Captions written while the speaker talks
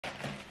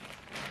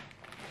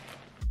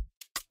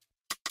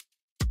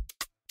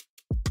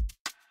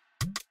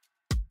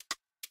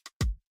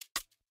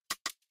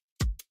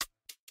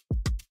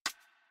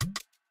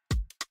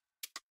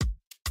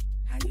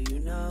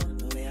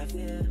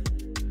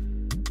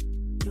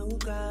You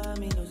got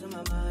me losing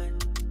my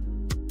mind.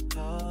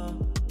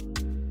 Oh.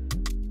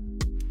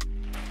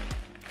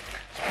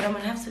 But I'm gonna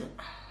have to.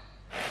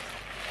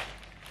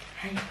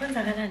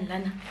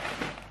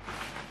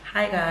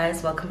 Hi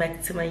guys, welcome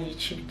back to my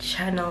YouTube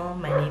channel.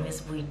 My name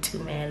is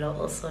Boitumelo,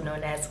 also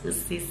known as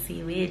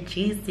nkosii with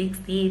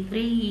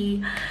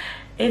G63.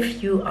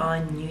 If you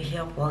are new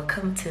here,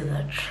 welcome to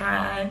the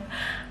tribe.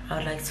 I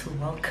would like to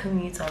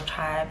welcome you to our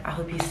tribe. I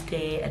hope you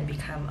stay and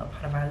become a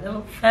part of our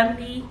little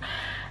family.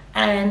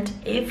 And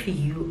if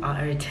you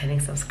are a returning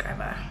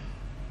subscriber,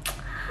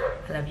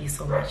 I love you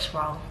so much.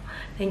 Wow,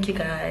 thank you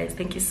guys.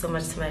 Thank you so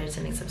much to my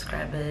returning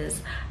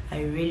subscribers.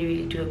 I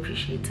really do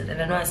appreciate it. And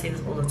I know I say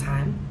this all the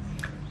time,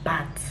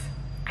 but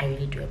I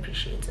really do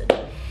appreciate it.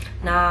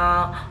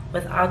 Now,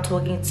 without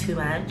talking too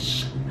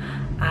much,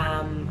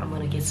 I'm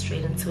gonna get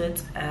straight into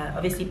it.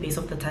 Obviously, based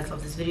off the title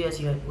of this video, as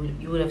you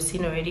would have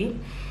seen already,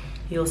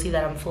 you'll see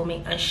that I'm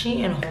filming a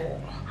Shein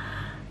haul.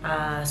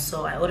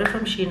 So I ordered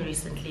from Shein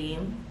recently,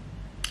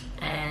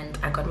 and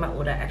I got my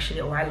order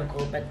actually a while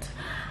ago, but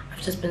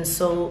I've just been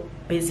so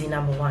busy,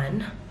 number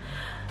one.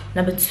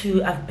 Number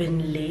two, I've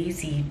been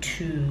lazy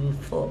to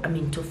film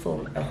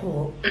a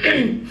haul.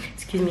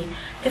 Excuse me.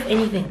 If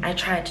anything, I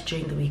tried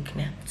during the week.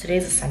 Now,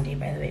 today's a Sunday,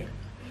 by the way,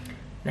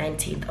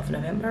 19th of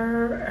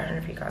November. I don't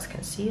know if you guys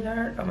can see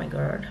that. Oh my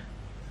god,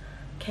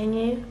 can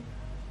you?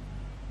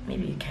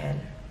 Maybe you can.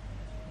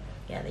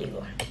 Yeah, there you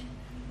go.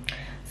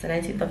 It's the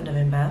 19th of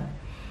November,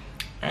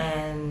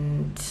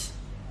 and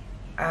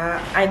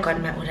I got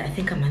my order, I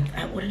think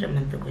I ordered a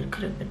month ago. It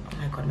could have been, oh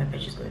my god, my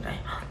battery is going to die.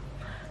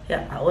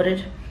 Yeah, I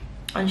ordered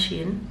on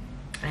Shein,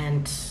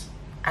 and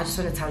I just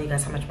want to tell you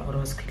guys how much my order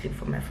was quickly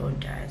before my phone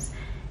dies.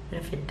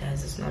 Even if it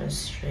dies, it's not a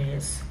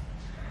stress.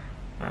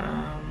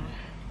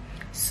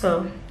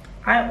 So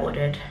I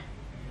ordered,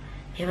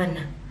 but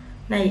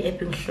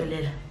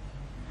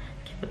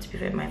to be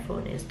fair, my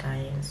phone is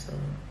dying, so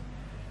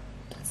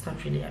it's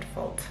not really at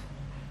fault.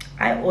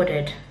 I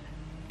ordered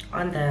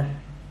on the,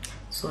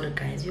 sorry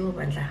guys,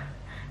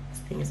 this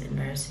thing is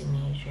embarrassing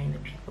me showing the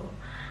people.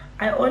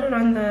 I ordered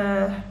on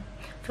the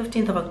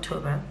 15th of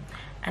October,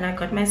 and I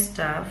got my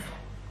stuff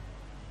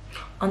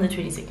on the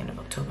 22nd of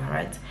October,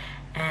 right?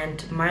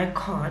 And my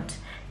cart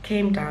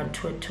came down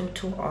to a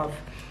total of,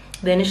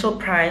 the initial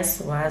price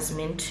was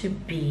meant to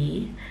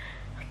be,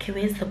 okay,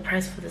 where's the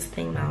price for this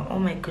thing now? Oh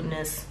my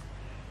goodness.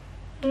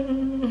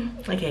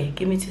 Okay,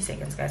 give me 2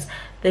 seconds, guys.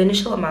 The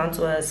initial amount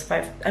was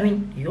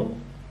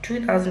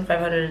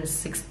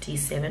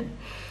 2,567,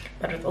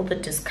 but with all the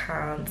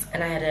discounts,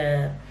 and I had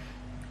a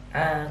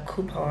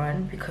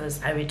coupon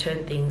because I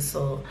returned things,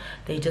 so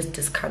they just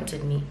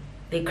discounted me,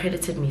 they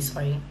credited me,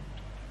 sorry.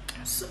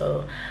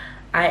 So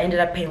I ended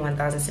up paying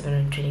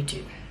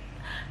 1,722.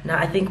 Now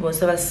I think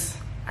most of us,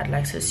 I'd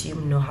like to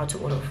assume, know how to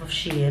order off of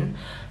Shein,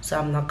 so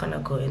I'm not gonna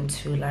go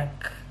into,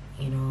 like,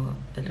 you know,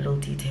 the little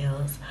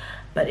details.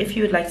 But if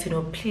you would like to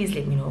know, please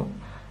let me know.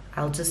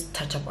 I'll just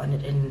touch up on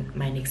it in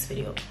my next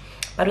video.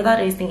 But without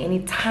wasting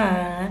any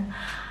time,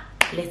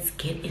 let's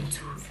get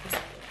into this.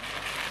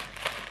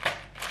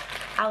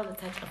 I'll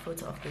attach a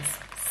photo of this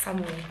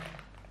somewhere,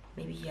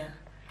 maybe here.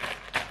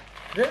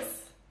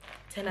 This,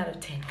 10 out of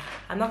 10.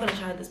 I'm not gonna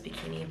try this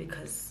bikini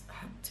because,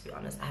 to be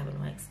honest, I haven't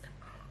waxed.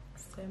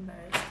 So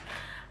embarrassed.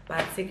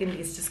 But secondly,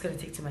 it's just gonna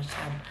take too much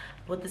time.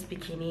 Bought this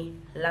bikini,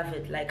 love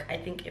it. Like, I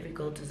think every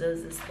girl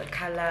deserves this. The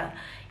color,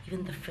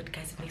 even the fit,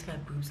 guys, it makes my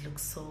boobs look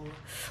so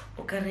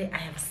okay. I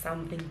have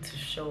something to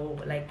show.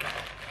 Like,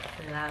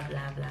 love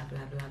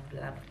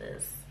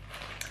this.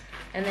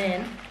 And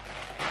then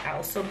I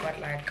also got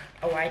like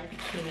a white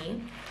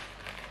bikini.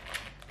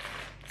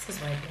 This is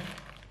white, eh?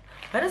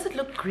 Why does it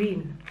look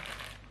green?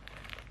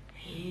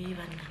 It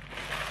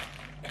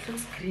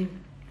looks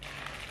green.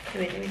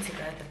 Wait, let me take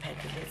out the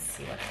package. Let's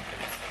see what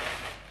happens.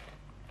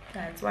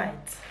 Yeah, it's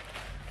white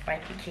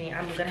bikini.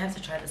 I'm gonna have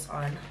to try this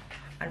on,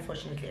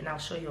 unfortunately, and I'll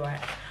show you why.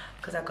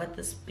 Because I got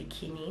this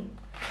bikini,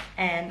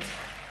 and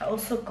I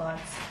also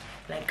got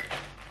like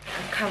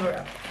a cover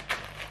up.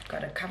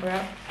 Got a cover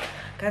up,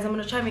 guys. I'm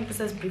gonna try and make this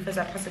as brief as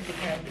I possibly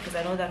can because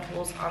I know that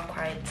hauls are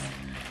quite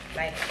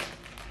like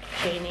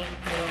draining,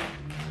 you know.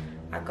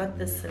 I got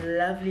this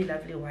lovely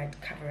white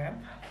cover up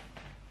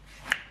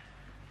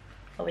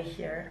over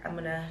here. I'm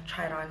gonna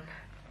try it on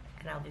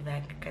and I'll be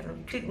back, guys.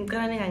 I'm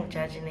gonna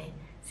judge me.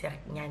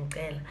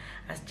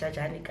 As judge,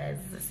 guys,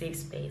 it's a safe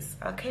space.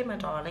 Okay, my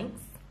darlings.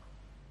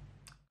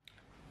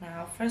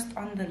 Now, first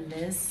on the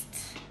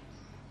list,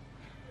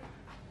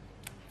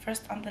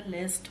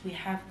 we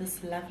have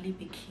this lovely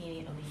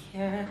bikini over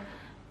here.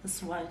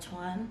 This white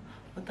one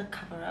with the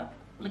cover up.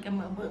 Look at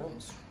my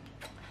boobs.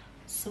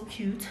 So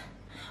cute.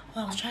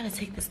 Well, I was trying to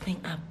take this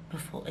thing up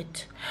before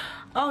it.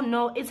 Oh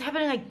no, it's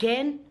happening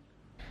again.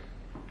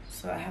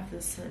 So I have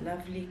this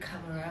lovely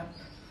cover up.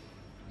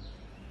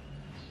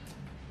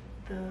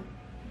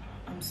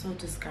 I'm so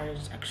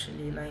discouraged,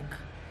 actually. Like,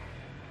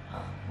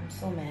 oh, I'm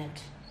so mad.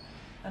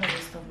 What a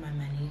waste of my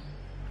money.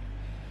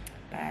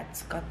 But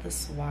it's got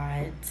this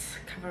white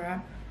cover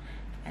up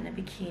and a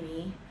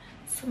bikini.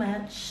 So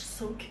much,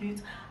 so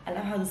cute. I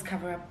love how this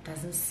cover up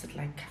doesn't sit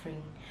like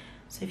covering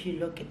So if you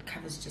look, it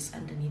covers just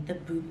underneath the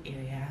boob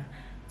area.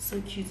 So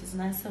cute. It's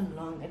nice and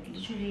long. It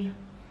literally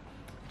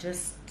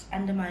just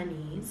under my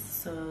knees.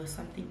 So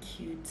something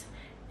cute,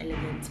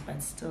 elegant,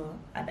 but still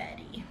a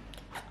baddie.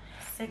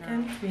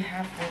 Second, we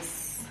have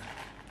this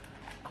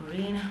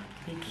green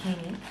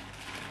bikini.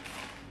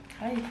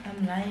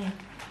 I'm lying.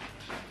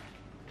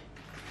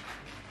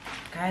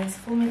 Guys,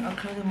 filming a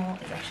clothing haul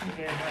is actually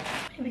very hard.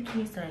 How many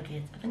bikinis did I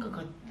get? I think I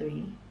got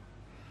 3.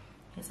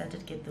 Yes, I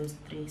did get those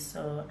 3.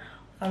 So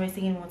without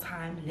wasting any more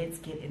time, let's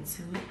get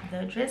into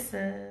the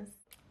dresses.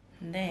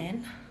 And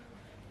then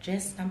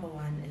dress number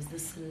 1 is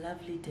this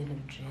lovely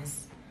denim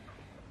dress.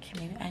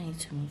 Okay, maybe I need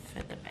to move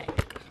further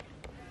back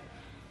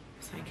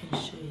so I can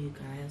show you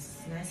guys.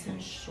 It's nice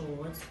and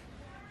short.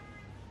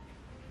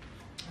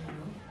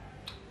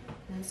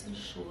 Nice and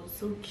short,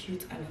 so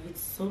cute. I love it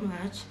so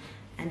much,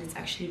 and it's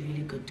actually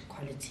really good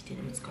quality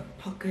denim. It's got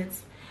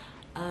pockets.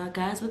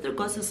 Guys, with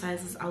regards to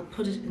sizes, I'll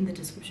put it in the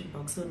description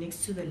box. So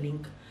next to the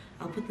link,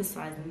 I'll put the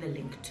size and the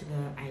link to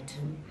the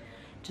item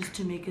just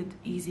to make it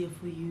easier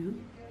for you.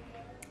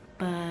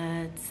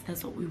 But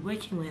that's what we're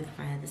working with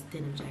via this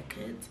denim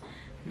jacket.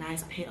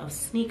 Nice pair of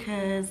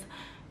sneakers,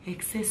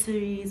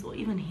 accessories, or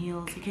even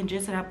heels. You can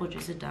dress it up or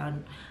dress it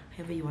down,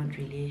 however you want,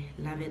 really.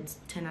 Love it.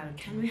 10 out of 10.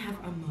 Can we have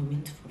a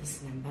moment for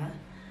this number?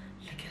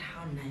 Look at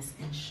how nice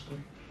and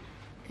short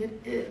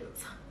it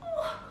is.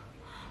 Oh,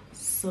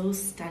 so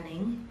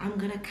stunning. I'm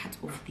gonna cut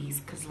off these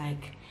because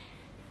like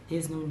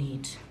there's no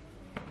need.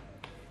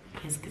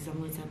 Yes, because I'm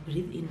going to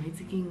breathe in. It's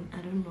thinking, I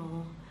don't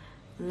know.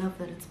 Love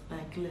that it's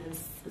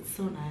backless. It's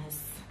so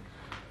nice.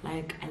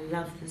 Like, I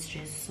love this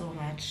dress so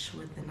much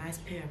with a nice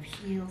pair of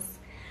heels.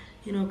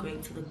 You know,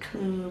 going to the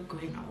club,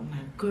 going out with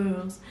my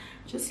girls,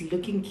 just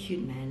looking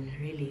cute, man.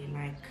 Really,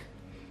 like,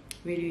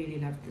 really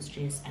love this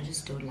dress. I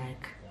just don't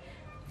like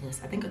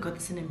this. I think I got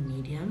this in a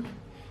medium.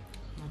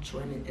 Not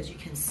sure. And as you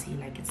can see,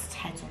 like, it's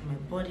tight on my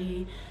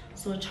body.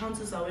 So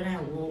chances are when I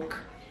walk,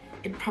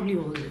 it probably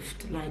will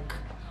lift. Like,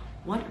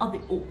 what are the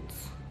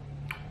odds?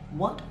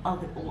 What are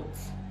the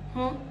odds?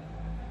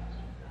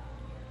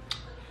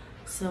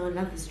 So I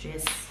love this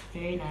dress.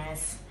 Very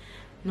nice.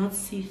 Not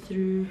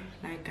see-through.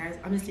 Like, guys,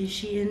 honestly,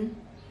 Shein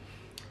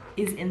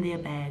is in their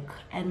bag.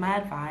 And my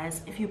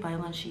advice, if you buy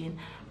on Shein,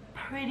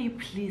 pretty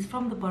please,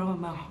 from the bottom of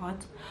my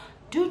heart,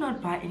 do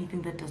not buy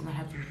anything that does not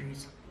have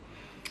reviews.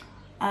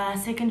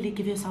 Secondly,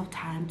 give yourself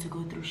time to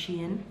go through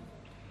Shein.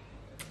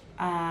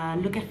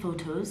 Look at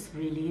photos,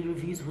 really,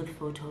 reviews with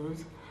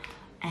photos,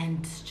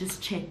 and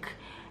just check.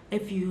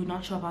 If you're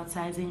not sure about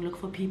sizing, look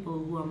for people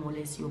who are more or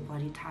less your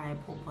body type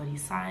or body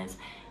size,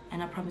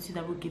 and I promise you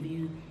that will give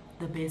you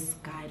the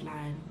best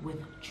guideline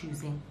with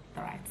choosing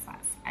the right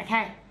size.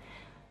 Okay,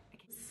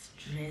 this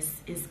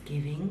dress is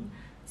giving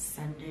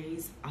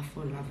Sundays are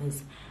for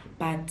lovers,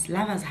 but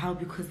lovers how?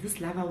 Because this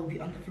lover will be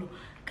on the floor.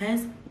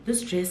 Guys,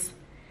 this dress,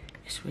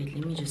 wait,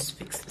 let me just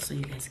fix this so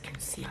you guys can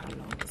see how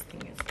long this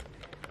thing is.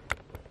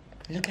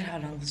 Look at how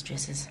long this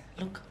dress is.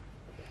 Look,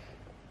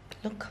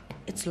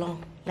 it's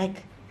long,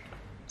 like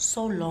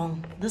so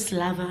long. This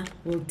lover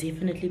will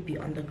definitely be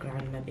on the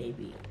ground, my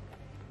baby.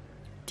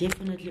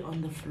 Definitely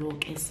on the floor,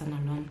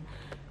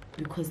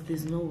 because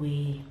there's no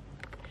way.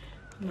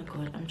 Oh my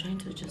god, I'm trying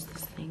to adjust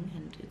this thing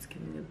and it's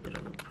giving me a bit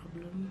of a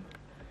problem.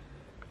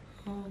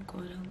 Oh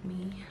god, help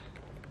me.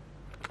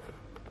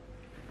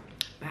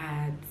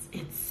 But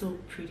it's so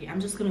pretty. I'm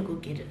just gonna go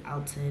get it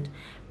altered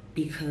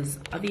because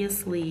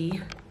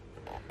obviously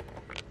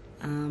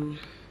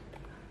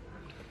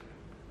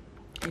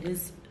it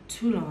is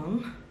too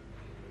long,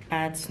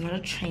 but it's not a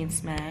train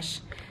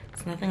smash.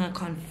 It's nothing I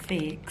can't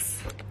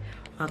fix.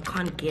 I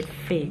can't get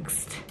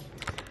fixed.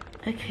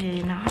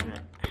 Okay, now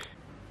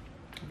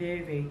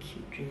very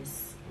cute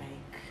dress.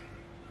 Like,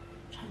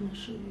 I'm trying to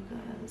show you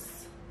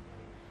guys.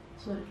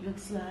 That's what it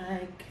looks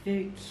like.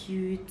 Very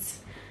cute,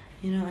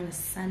 you know, on a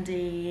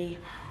Sunday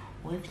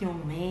with your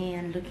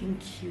man, looking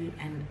cute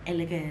and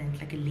elegant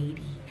like a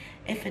lady.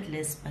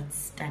 Effortless but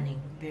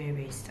stunning.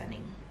 Very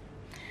stunning.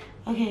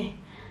 Okay,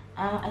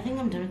 I think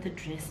I'm done with the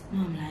dress.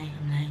 No, I'm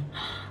lying.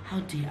 How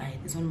dare I?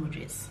 There's one more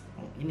dress.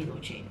 Oh, let me go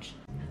change.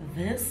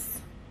 This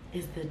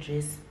is the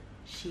dress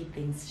she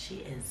thinks she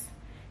is.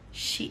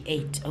 She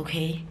ate,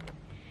 okay?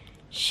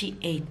 She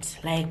ate.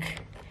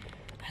 Like,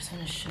 I just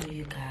want to show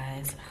you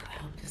guys.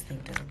 I hope this thing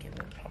doesn't give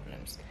me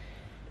problems.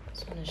 I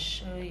just want to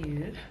show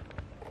you.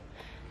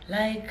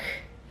 Like,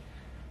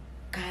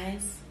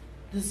 guys,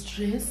 this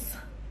dress,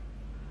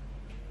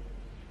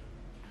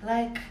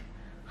 like,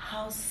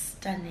 how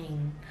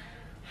stunning,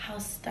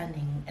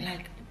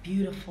 like,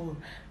 beautiful.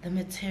 The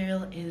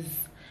material is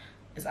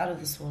out of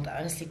this world. I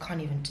honestly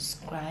can't even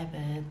describe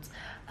it.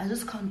 I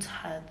just can't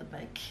tie at the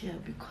back here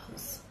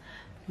because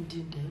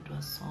it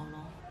was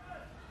solo.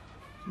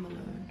 I'm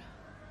alone.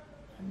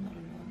 I'm not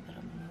alone, but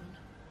I'm alone.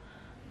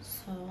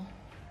 So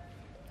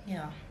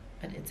yeah,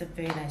 but it's a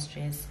very nice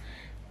dress.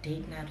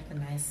 Date night with a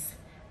nice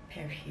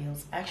pair of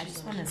heels. I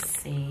just want to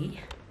say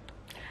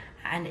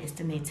I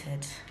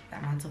underestimated the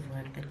amount of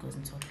work that goes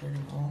into a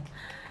clothing haul.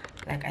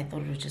 Like, I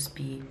thought it would just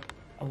be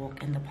a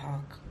walk in the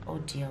park. Oh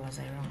dear, was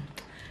I wrong?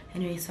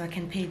 Anyway, so I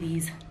can pair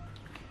these,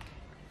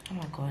 oh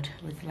my god,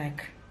 with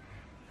like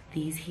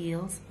these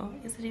heels. Oh,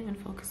 is it even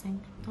focusing?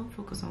 Don't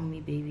focus on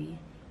me, baby.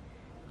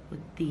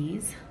 With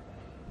these.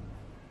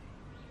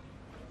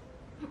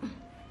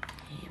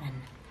 Even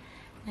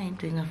I ain't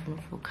doing a full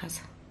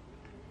focus.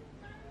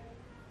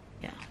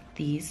 Yeah,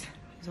 these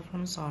are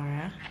from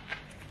Zara.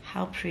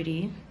 How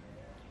pretty.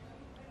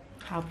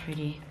 How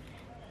pretty.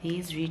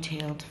 These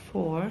retailed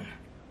for,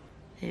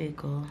 there we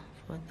go,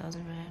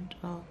 4,000 rand.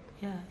 Well,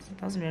 yeah, it's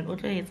 1,000 rand.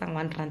 Okay, it's on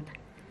 1 rand.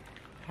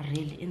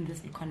 Really, in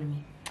this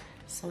economy.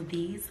 So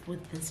these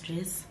with this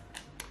dress,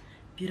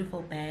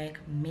 beautiful bag,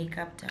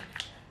 makeup done.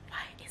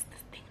 Why is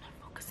this thing not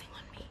focusing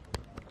on me?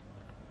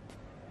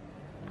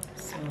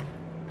 So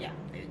yeah,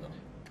 there you go.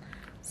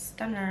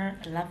 Stunner,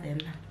 I love them.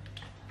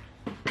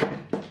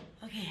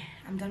 Okay,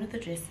 I'm done with the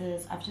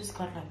dresses. I've just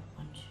got like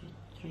 1, 2,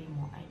 3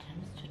 more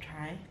items to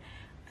try,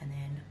 and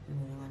then we're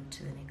moving on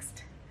to the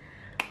next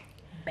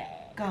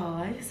bag.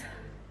 Guys,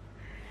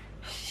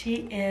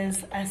 she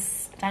is a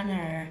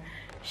stunner.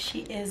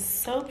 She is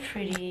so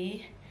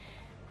pretty.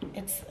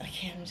 It's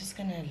okay. I'm just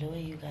gonna lower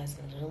you guys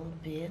a little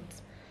bit.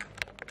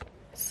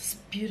 It's this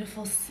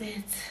beautiful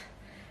set,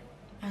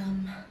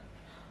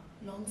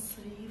 long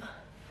sleeve,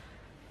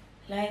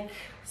 like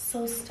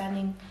so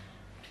stunning.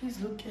 Please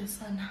look, your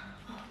son.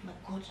 Oh my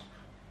god,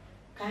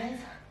 guys,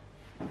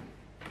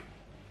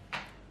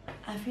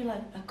 I feel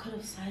like I could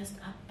have sized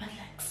up, but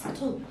like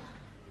still.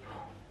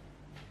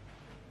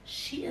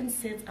 Shein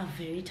sets are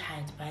very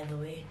tight, by the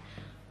way,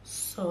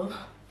 so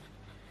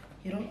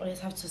you don't always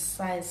have to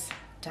size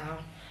down,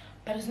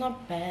 but it's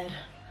not bad.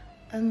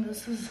 And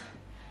this is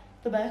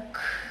the back,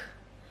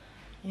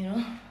 you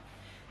know,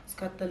 it's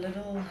got the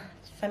little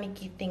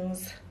finicky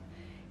things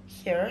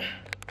here,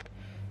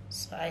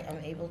 so I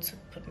am able to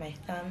put my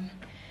thumb,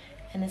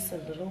 and it's a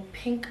little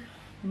pink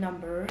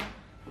number.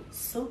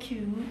 So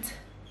cute.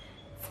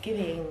 It's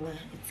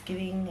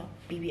giving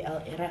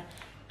BBL era.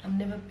 I'm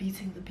never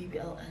beating the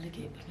BBL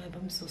alligator, but my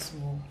bum is so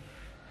small.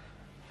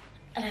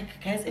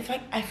 Like, guys,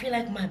 I feel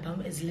like my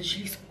bum is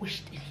literally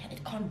squished in here.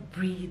 It can't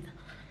breathe.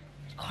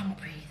 It can't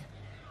breathe.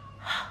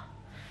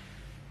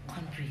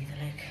 Can't breathe.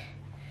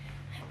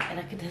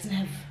 Like it doesn't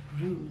have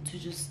room to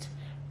just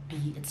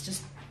be. It's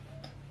just.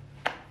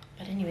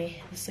 But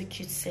anyway, this is a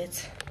cute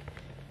set.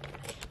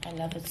 I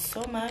love it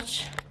so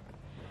much.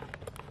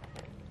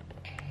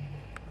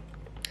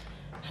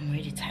 I'm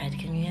already tired.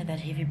 Can you hear that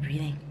heavy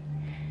breathing?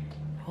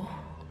 Oh,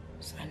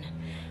 son,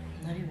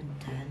 I'm not even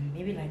done.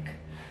 Maybe like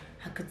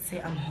I could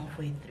say I'm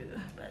halfway through,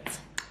 but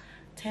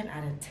 10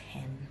 out of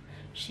 10.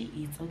 She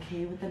eats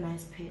okay with a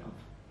nice pair of,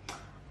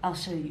 I'll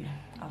show you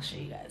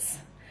guys.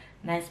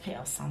 Nice pair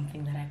of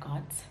something that I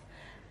got.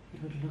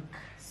 It would look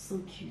so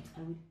cute.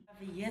 I would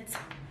have yet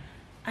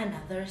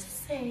another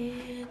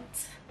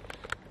set.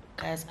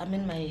 Guys, I'm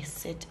in my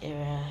set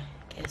era,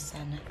 guys,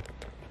 and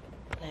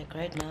like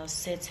right now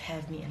sets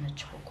have me in a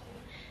chokehold.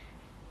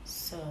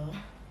 So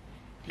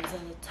these are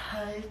the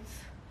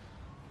tights.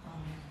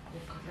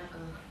 They've got like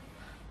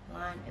a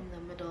line in the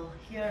middle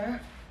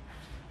here.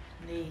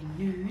 They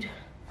nude,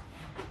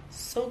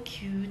 so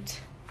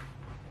cute.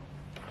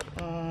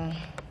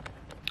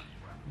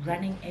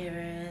 Running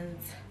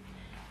errands,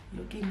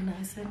 looking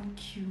nice and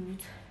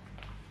cute.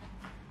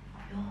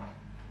 Yo.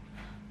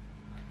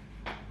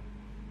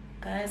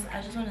 Guys,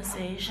 I just want to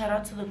say shout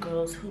out to the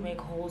girls who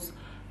make hauls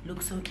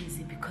look so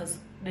easy, because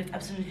there's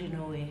absolutely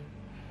no way.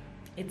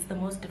 It's the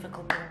most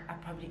difficult thing I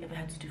probably ever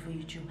had to do for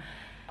YouTube.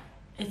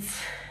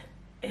 It's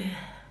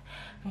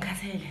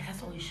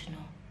that's all you should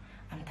know.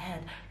 I'm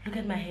tired. Look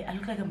at my hair. I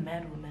look like a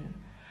mad woman,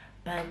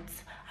 but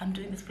I'm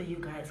doing this for you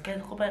guys. Guys,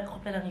 hope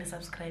you're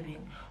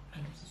subscribing.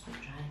 My lips are so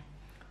dry.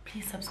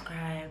 Please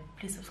subscribe.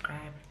 Please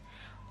subscribe.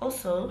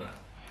 Also,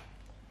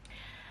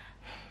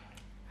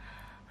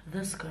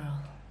 this girl,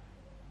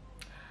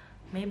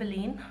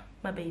 Maybelline,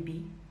 my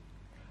baby.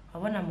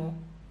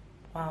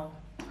 Wow,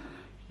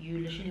 you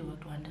literally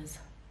worked wonders.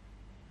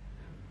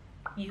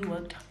 You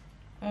worked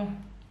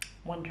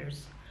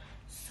wonders.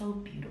 So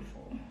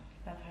beautiful.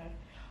 Love her.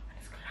 And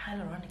it's got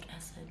hyaluronic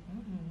acid.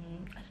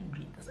 I didn't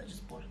read this, I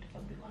just bought it, if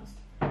I'll be honest.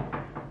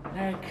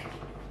 Like,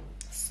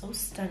 so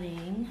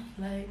stunning.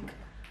 Like,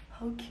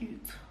 how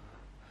cute.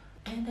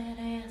 And that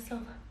ass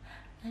up,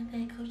 and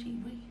that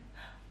coochie breathe.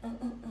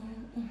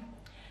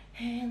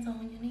 Hands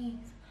on your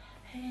knees.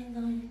 Hands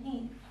on your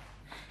knees.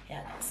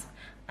 Yeah, guys.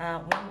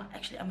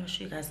 Actually, I'm gonna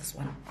show you guys this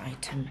one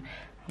item.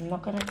 I'm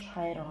not gonna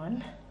try it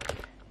on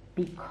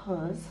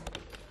because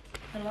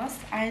the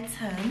last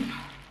item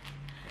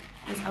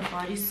is a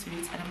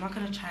bodysuit, and I'm not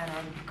gonna try it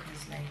on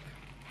because, like,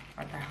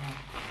 what the hell.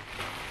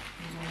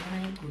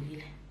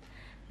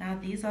 Now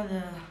these are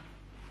the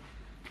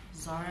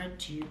Zara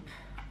dupe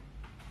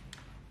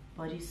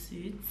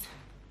bodysuits,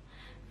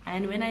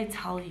 and when I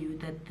tell you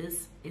that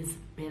this is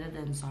better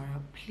than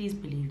Zara, please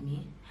believe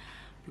me,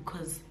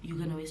 because you're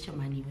gonna waste your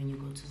money when you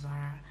go to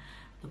Zara.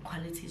 The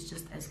quality is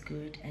just as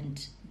good,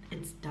 and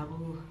it's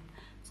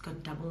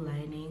got double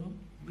lining,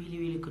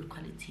 really good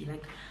quality.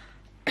 Like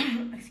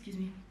excuse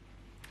me,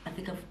 I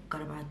think I've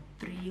got about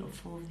 3 or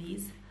 4 of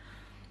these.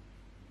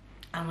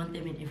 I want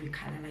them in every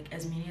color, like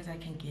as many as I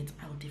can get.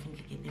 I'll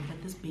definitely get them.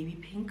 But this baby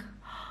pink,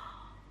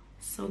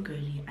 so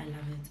girly, I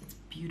love it. It's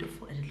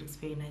beautiful and it looks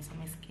very nice on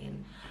my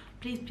skin.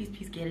 Please, please,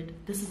 please get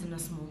it. This is in a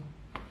small.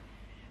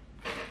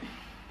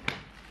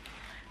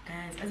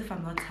 Guys, as if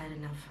I'm not tired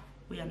enough,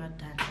 we are not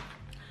done.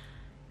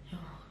 Yo,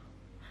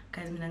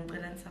 guys,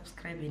 I'm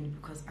subscribing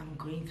because I'm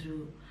going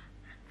through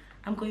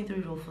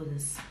it all for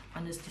this.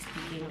 Honestly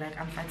speaking, like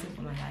I'm fighting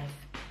for my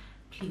life.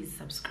 Please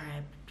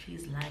subscribe,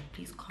 please like,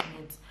 please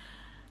comment.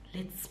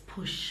 Let's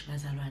push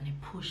bazalwane,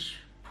 push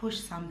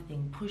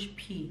something, push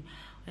P,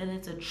 whether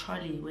it's a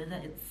trolley,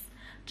 whether it's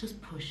just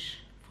push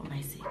for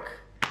my sake.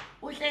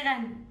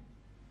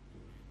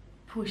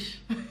 Push.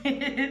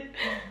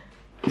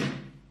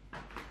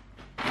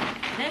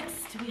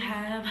 Next we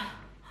have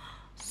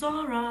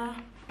Zara.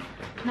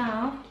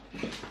 Now,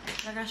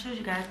 like I showed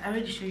you guys, I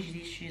already showed you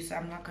these shoes, so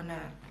I'm not gonna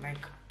wear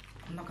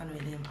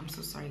them. I'm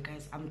so sorry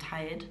guys, I'm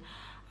tired.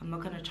 I'm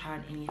not gonna try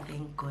on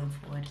anything going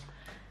forward.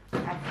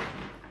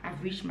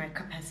 I've reached my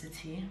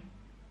capacity.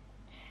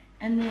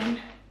 And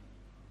then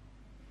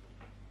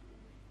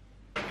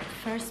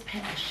first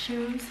pair of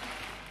shoes,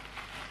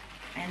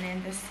 and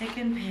then the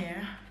second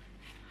pair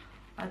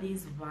are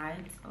these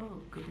white,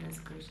 oh goodness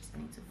gracious, I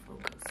need to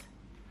focus.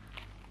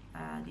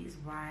 These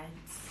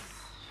white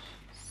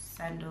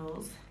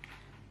sandals,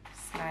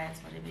 slides,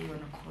 whatever you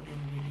want to call them,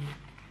 really.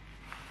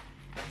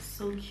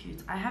 So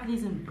cute. I have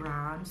these in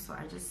brown, so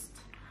I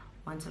just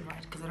wanted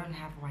white because I don't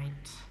have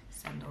white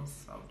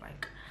sandals. So I was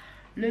like,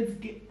 let's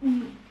get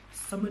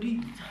some of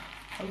these.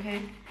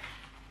 Okay,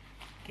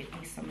 get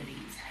me some of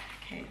these.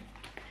 Okay,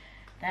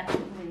 that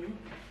way.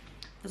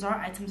 Those are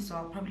items, so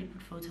I'll probably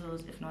put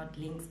photos, if not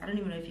links. I don't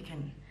even know if you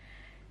can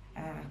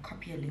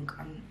copy a link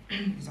on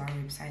the Zara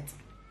website.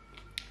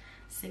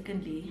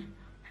 Secondly,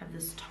 have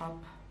this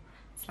top.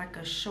 It's like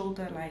a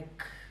shoulder,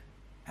 like,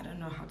 I don't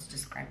know how to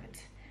describe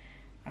it.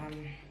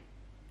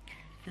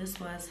 This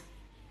was,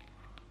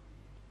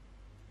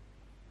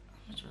 how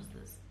much was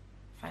this?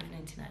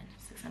 $5.99,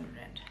 600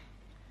 rand.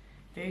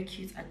 Very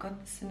cute. I got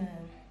this in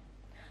a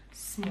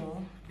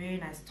small, very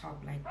nice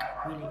top. Like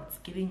really, it's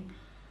giving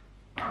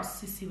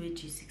CC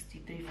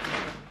G63.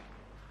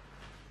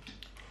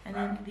 And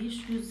then these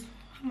shoes,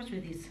 how much were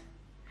these?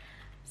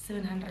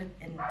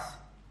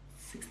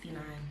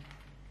 769.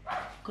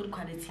 Good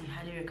quality,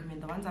 highly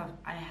recommend. The ones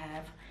I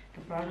have,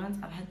 the brown ones,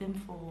 I've had them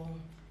for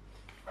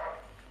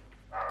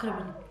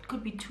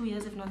could be 2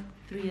 years, if not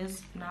 3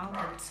 years now.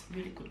 But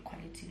really good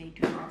quality, they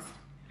do last.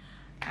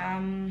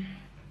 And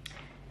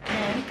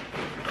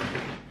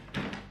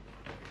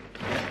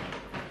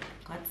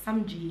got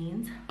some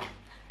jeans.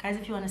 Guys,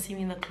 if you want to see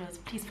me in the clothes,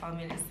 please follow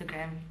me on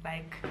Instagram,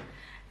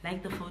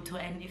 like the photo.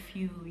 And if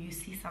you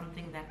see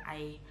something that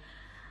I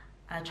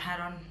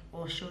tried on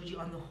or showed you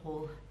on the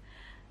haul,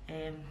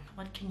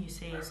 what can you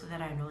say so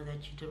that I know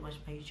that you did watch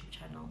my YouTube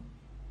channel?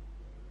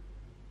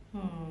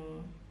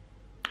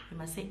 You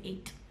must say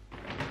 8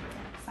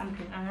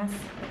 something else.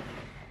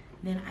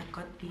 Then I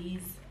got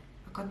these.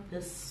 I got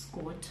this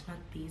skirt, not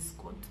these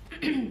skirt.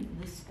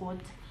 This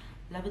skirt,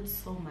 love it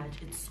so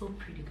much. It's so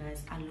pretty,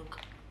 guys. I look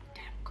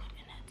damn good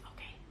in it.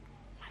 Okay,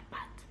 my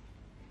butt,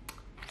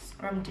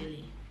 scrum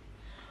dilly.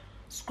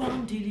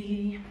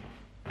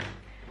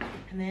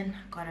 And then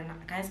got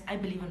another. Guys, I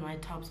believe in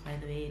white tops, by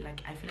the way.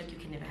 Like, I feel like you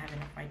can never have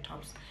enough white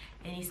tops.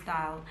 Any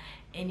style,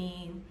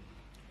 any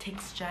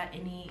texture,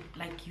 any,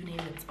 like, you name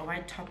it, a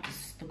white top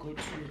is the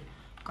go-to.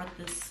 Got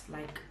this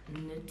like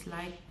knit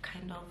like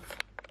kind of,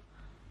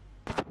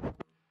 but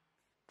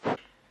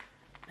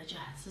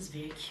yeah, this is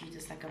very cute.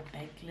 It's like a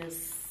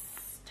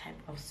backless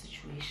type of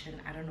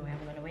situation. I don't know where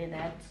I'm gonna wear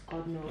that,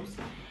 God knows.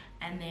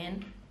 And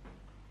then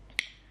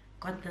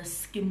got the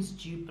Skims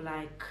dupe,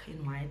 like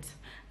in white.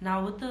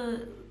 Now with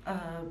the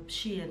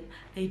Shein,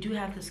 they do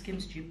have the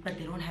Skims dupe, but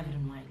they don't have it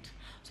in white.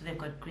 So they've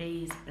got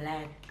grays,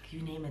 black,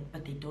 you name it,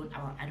 but they don't.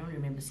 I don't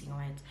remember seeing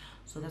white.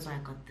 So that's why I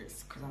got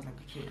this, because I was like,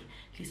 okay,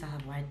 at least I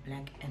have white,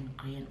 black, and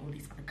gray, and all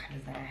these other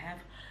colors that I have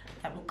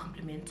that will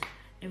complement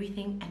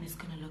everything, and it's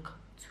gonna look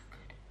too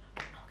good.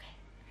 Okay.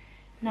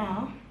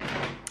 Now,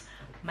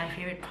 my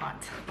favorite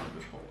part of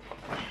this whole.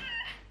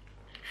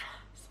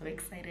 So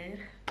excited.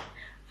 I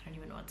don't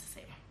even know what to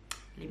say.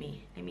 Let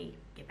me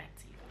get back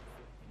to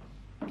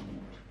you.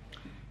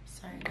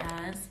 Sorry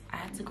guys, I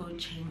had to go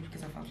change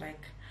because I felt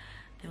like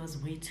there was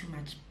way too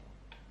much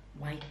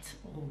white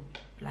or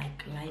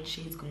like light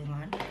shades going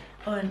on.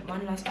 Oh, and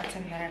one last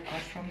item that I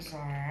got from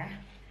Zara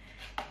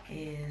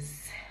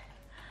is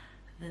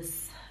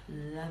this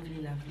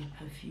lovely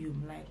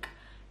perfume. Like,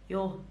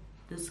 yo,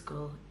 this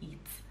girl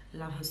eats.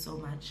 Love her so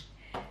much.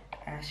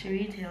 She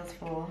retails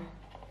for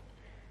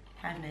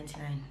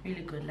 $5.99.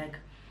 Really good, like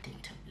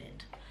addictive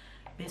blend.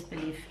 Best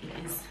believe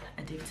it is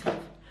addictive.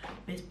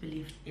 Best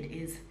believe it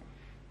is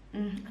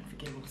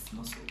unforgettable. It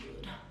smells so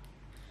good.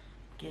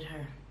 Get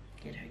her.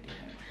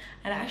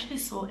 And I actually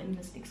saw in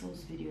Miss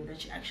Ixo's video that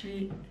she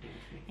did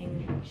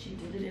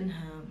it in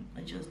her,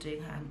 when she was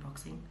doing her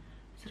unboxing.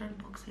 Is it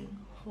unboxing?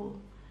 Oh,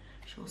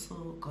 she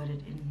also got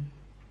it in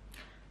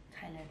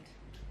Thailand.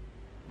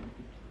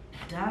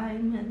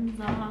 Diamonds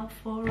are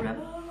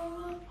forever.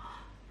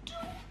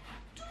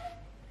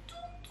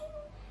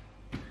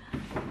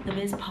 The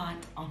best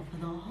part of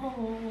the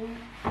whole.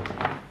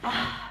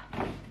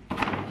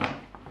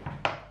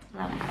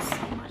 Love it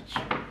so much.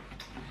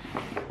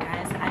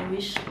 Guys, I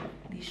wish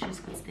these shoes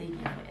could stay here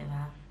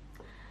forever.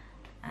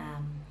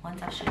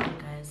 Once I've shown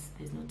you guys,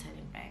 there's no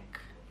turning back,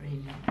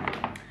 really.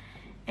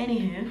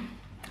 Anywho,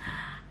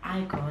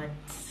 I got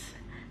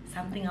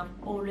something I've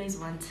always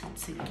wanted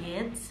to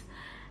get,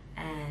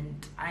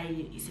 and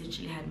I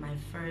essentially had my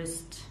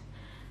first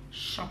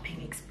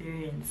shopping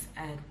experience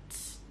at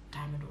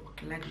Diamond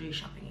Walk, luxury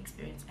shopping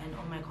experience, and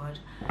oh my god,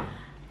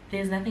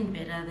 there's nothing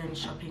better than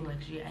shopping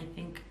luxury. I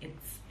think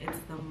it's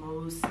the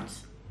most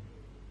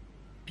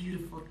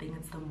beautiful thing,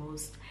 it's the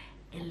most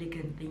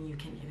elegant thing you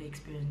can ever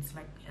experience,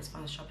 like as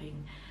far as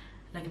shopping.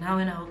 Like now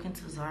when I walk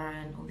into Zara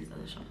and all these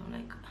other shops, I'm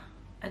like,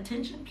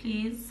 attention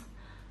please,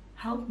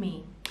 help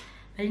me.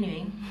 But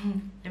anyway,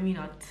 let me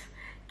not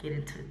get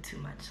into it too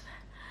much.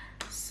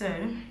 So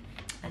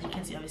as you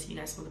can see, obviously you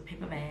guys saw the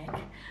paper bag.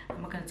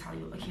 I'm not gonna tell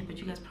you, okay, but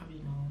you guys probably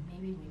know,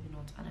 maybe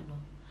not, I don't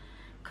know,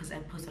 because I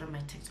posted on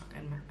my TikTok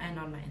and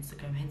on my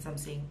Instagram, hence I'm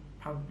saying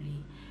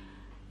probably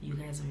you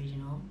guys already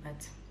know.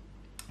 But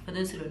for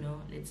those who don't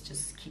know, let's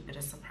just keep it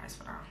a surprise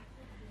for now.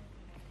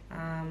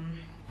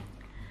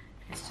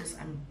 Let's just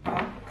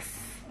unbox.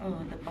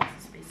 Oh, the box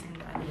is facing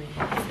the other way.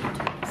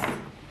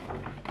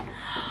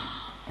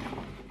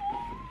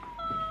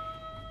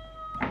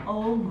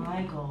 Oh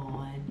my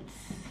god.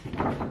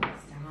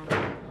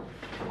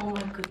 Oh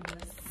my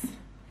goodness,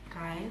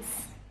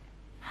 guys.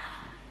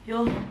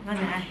 Yo, I'm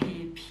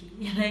happy.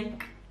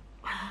 Like,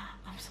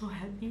 I'm so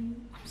happy.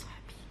 I'm so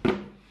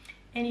happy.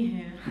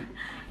 Anywho,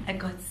 I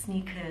got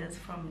sneakers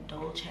from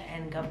Dolce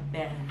and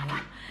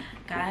Gabbana.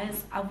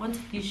 Guys, I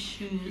wanted these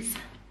shoes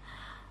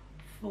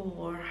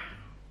for,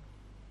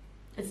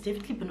 it's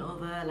definitely been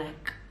over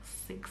like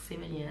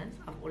 6-7 years.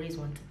 I've always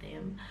wanted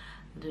them.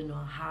 I don't know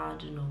how, I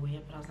don't know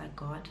where, but I was like,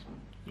 God,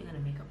 you're gonna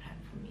make a plan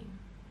for me.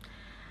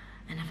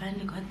 And I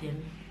finally got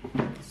them.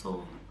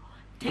 So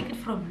take it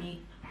from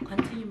me,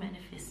 continue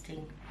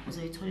manifesting.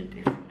 So I told you to do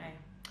it from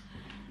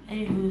now.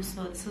 Anywho,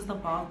 so this is the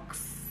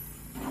box.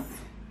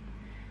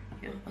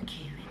 Yo,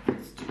 okay, wait,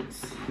 let's do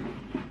this.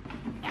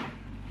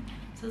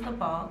 This is the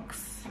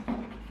box.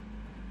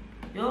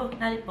 Yo,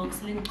 now the box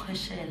is in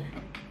question.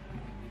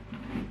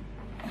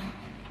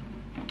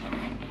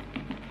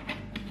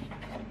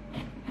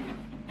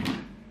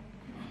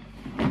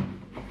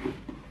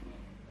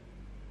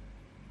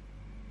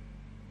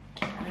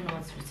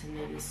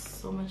 There's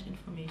so much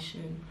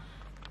information,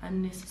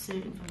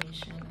 unnecessary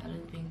information. I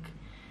don't think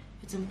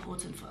it's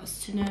important for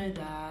us to know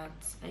that,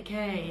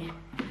 okay?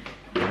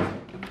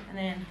 And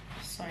then,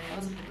 sorry, that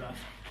was a bit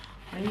rough.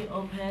 When you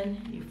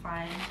open, you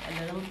find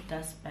a little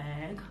dust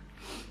bag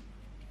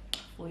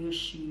for your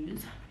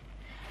shoes.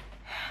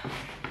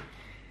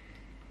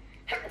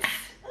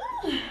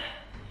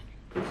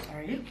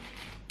 Sorry.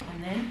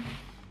 And then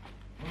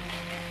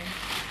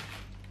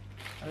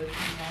open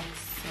that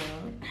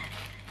so.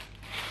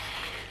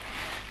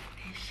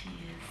 She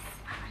is.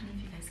 I don't know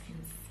if you guys can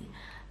see.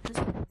 This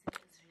one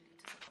is really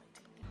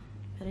disappointing me.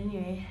 But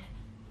anyway,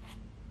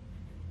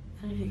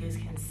 I don't know if you guys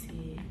can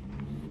see.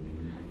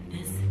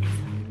 This is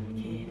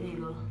okay. There you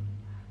go.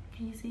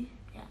 Can you see?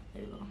 Yeah,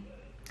 there you go.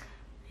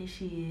 There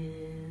she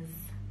is,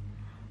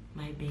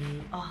 my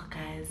babe. Oh,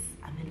 guys,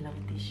 I'm in love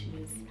with these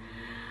shoes.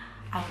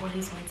 I've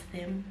always wanted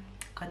them.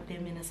 Got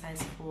them in a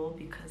size 4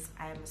 because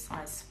I am a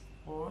size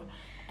 4.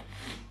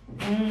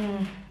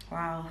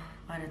 Wow,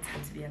 what a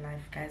time to be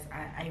alive, guys.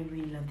 I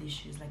really love these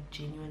shoes, like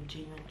genuine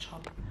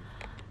chop.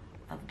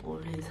 I've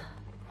always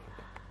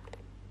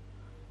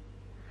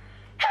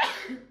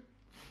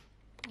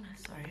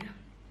sorry,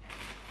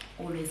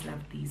 always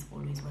loved these,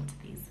 always wanted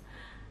these.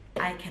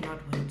 I cannot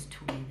wait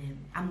to wear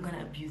them. I'm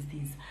gonna abuse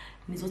these.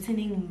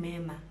 Mizotining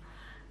mema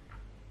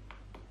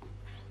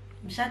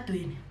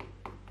mshadweni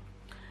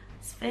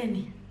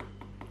sfeni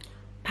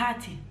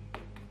party,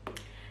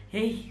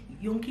 hey,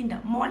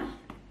 yonkinda mall,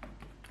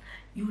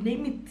 you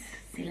name it,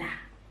 Sila.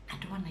 I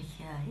don't want to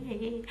hear,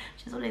 hey.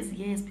 She's always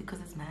yes because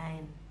it's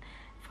mine.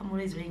 If I'm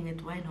always wearing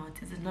it, why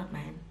not? Is it not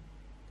mine?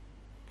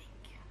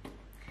 Thank you.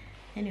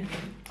 Anyway,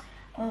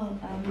 oh,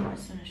 I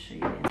just want to show you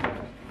this.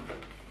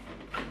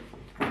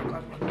 I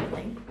forgot one more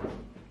thing.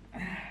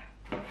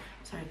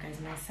 Sorry guys,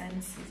 my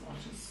sinuses are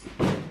just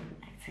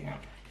acting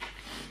up.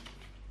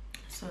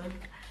 So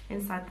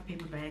inside the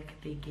paper bag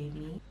they gave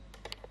me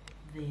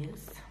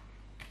this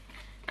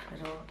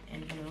little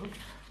envelope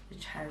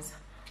which has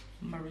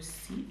my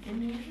receipt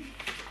in it,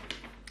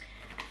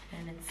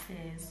 and it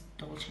says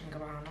Dolce &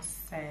 Gabbana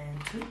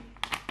sent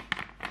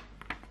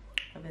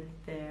over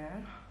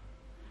there.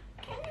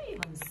 Can you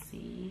even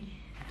see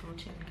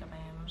Dolce &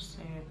 Gabbana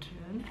sent?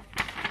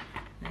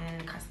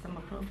 Then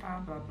customer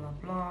profile, blah blah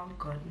blah.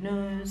 God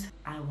knows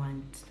I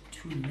want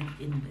to live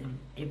in them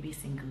every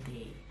single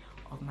day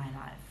of my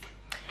life.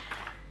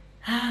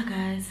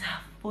 Guys,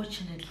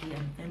 fortunately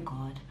and thank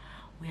God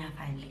we are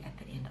finally at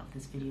the end of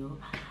this video.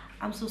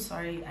 I'm so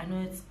sorry. I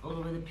know it's all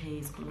over the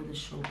place, all over the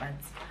show, but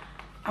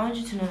I want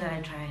you to know that I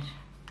tried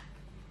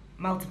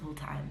multiple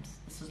times.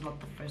 This is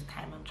not the first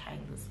time I'm trying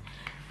this.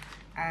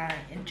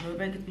 In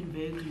Joburg, it's been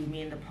very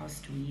gloomy in the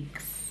past week,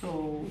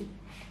 so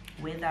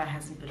weather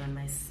hasn't been on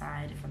my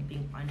side, if I'm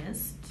being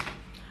honest.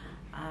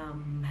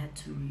 Had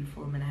to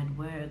refilm and I had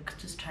work,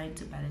 just trying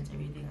to balance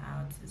everything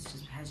out.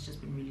 Has just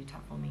been really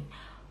tough for me,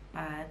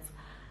 but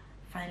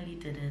finally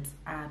did it.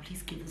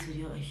 Please give this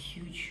video a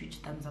huge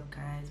thumbs up,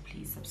 guys.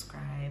 Please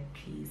subscribe.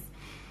 Please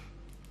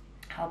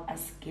help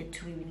us get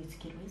to where we need to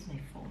get. Where's my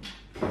phone?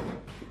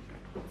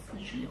 It's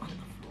literally on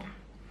the floor.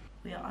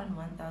 We are on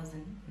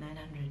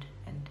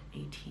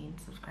 1,918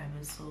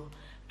 subscribers, so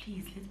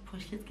please let's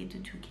push. Let's get to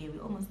 2K.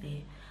 We're almost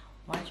there.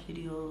 Watch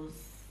videos,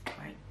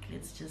 like,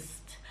 let's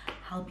just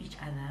help each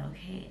other,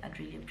 okay? I'd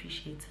really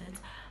appreciate it.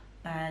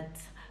 But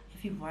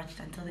if you've watched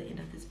until the end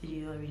of this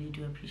video, I really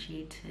do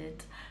appreciate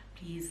it.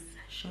 Please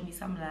show me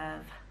some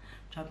love,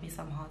 drop me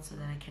some hearts so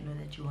that I can know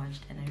that you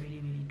watched, and I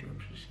really do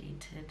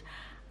appreciate it.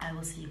 I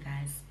will see you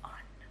guys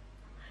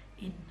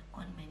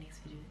on my next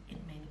video,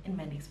 in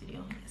my next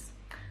video. Yes,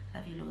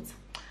 love you loads.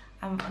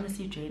 I'm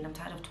honestly drained. I'm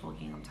tired of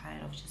talking. I'm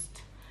tired of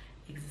just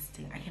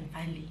existing. I can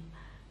finally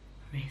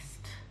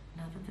rest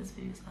now that this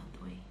video is out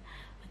the way.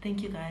 But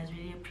thank you guys,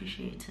 really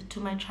appreciate it. To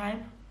my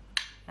tribe,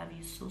 love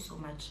you so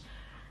much.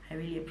 I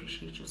really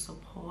appreciate your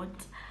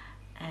support,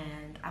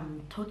 and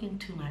I'm talking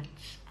too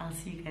much. I'll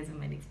see you guys in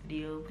my next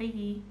video.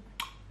 Bye.